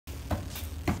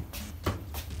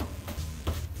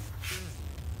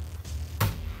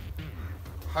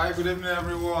Hi, good evening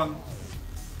everyone.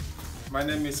 My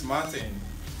name is Martin,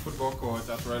 football coach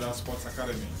at Ryder Sports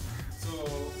Academy. So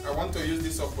I want to use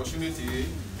this opportunity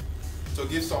to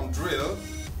give some drill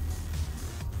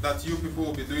that you people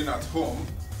will be doing at home.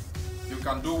 You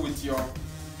can do with your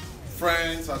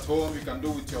friends at home, you can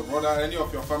do with your brother, any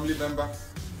of your family member.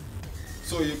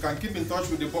 So you can keep in touch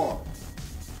with the ball.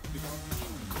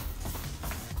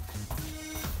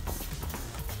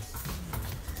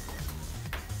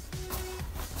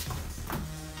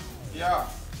 Yeah.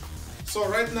 So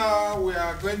right now we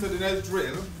are going to the next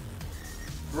drill.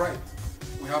 Right.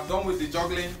 We have done with the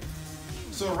juggling.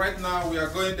 So right now we are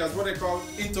going, that's what they call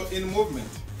into-in movement,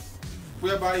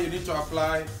 whereby you need to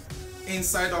apply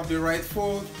inside of the right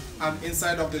foot and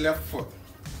inside of the left foot.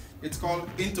 It's called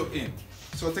into-in.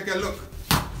 So take a look.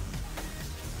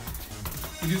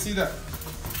 Did you see that?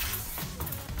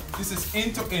 This is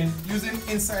into-in, using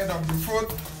inside of the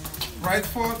foot, right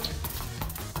foot,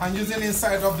 and using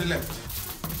inside of the left.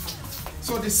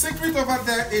 So the secret over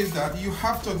there is that you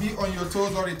have to be on your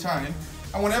toes all the time,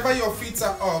 and whenever your feet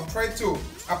are up, try to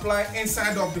apply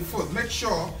inside of the foot. Make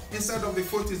sure inside of the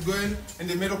foot is going in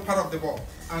the middle part of the ball,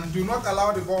 and do not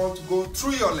allow the ball to go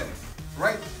through your leg.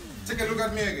 Right? Take a look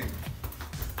at me again.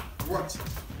 What?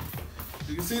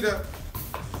 Do you see that?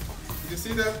 Do you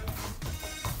see that?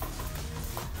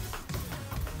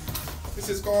 This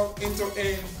is called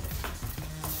into-in.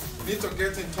 You need to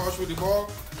get in touch with the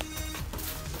ball.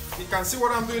 You can see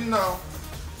what I'm doing now.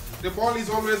 The ball is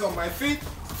always on my feet,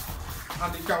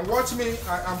 and you can watch me.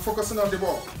 I'm focusing on the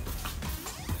ball.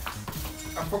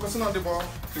 I'm focusing on the ball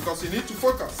because you need to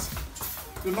focus.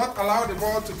 Do not allow the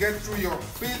ball to get through your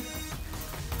feet.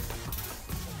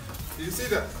 Do you see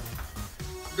that?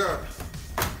 Good.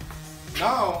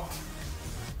 Now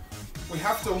we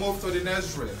have to move to the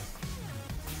next drill.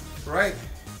 Right?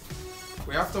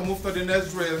 We have to move to the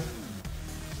next drill.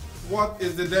 What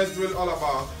is the next drill all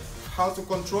about? How to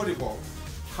control the ball,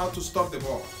 how to stop the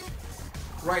ball.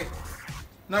 Right.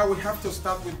 Now we have to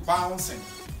start with bouncing.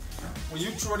 When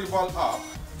you throw the ball up,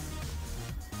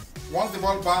 once the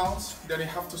ball bounces, then you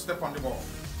have to step on the ball.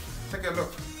 Take a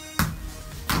look.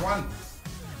 One,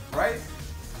 right?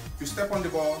 You step on the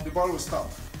ball will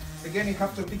stop. Again, you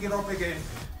have to pick it up again.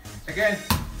 Again.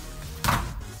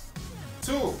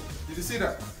 Two. Did you see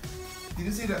that? Did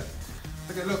you see that?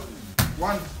 Take a look.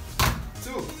 One,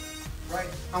 two. Right?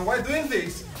 And while doing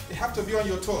this, you have to be on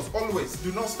your toes always.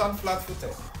 Do not stand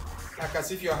flat-footed, like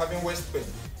as if you're having waist pain.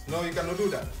 No, you cannot do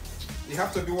that. You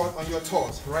have to be on your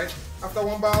toes, right? After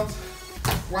one bounce,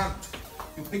 one,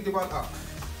 you pick the ball up.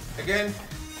 Again,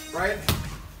 right?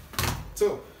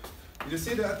 Two. Did you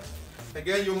see that?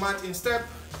 Again, you march in step,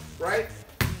 right?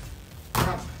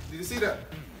 One. Did you see that?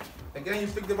 Again, you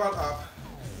pick the ball up.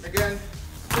 Again,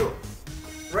 two.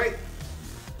 Right?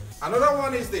 Another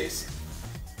one is this.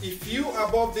 If you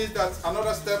above this, that's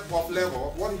another step of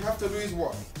level. What you have to do is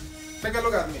what? Take a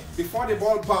look at me. Before the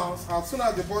ball bounces, as soon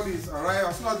as the ball is arrived,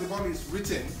 as soon as the ball is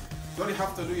reaching, all you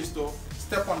have to do is to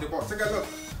step on the ball. Take a look.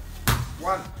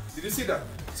 One. Did you see that?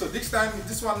 So this time,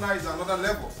 this one now is another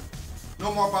level.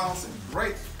 No more bouncing.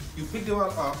 Right? You pick the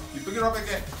ball up. You pick it up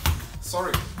again.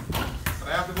 Sorry. Can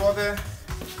I have the ball there?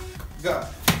 Good.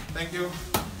 Thank you.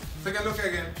 Take a look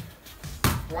again.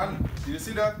 One. Did you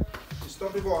see that? You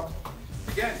stop the ball.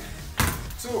 Again.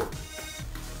 Two.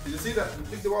 Did you see that? You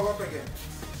pick the ball up again.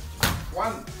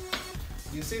 One.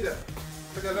 Did you see that?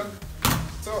 Take a look.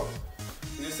 Two.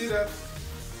 Did you see that?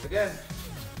 Again.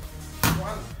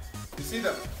 One. Did you see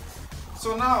that?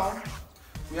 So now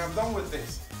we have done with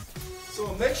this.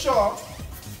 So make sure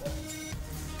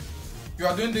you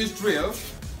are doing this drill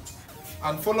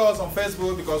and follow us on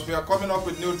Facebook, because we are coming up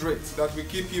with new drills that will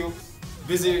keep you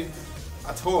busy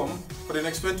at home for the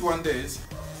next 21 days.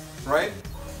 Right?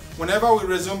 Whenever we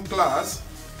resume class,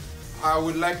 I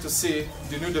would like to see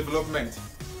the new development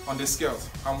on the skills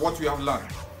and what we have learned.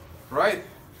 Right?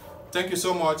 Thank you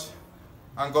so much,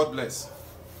 and God bless.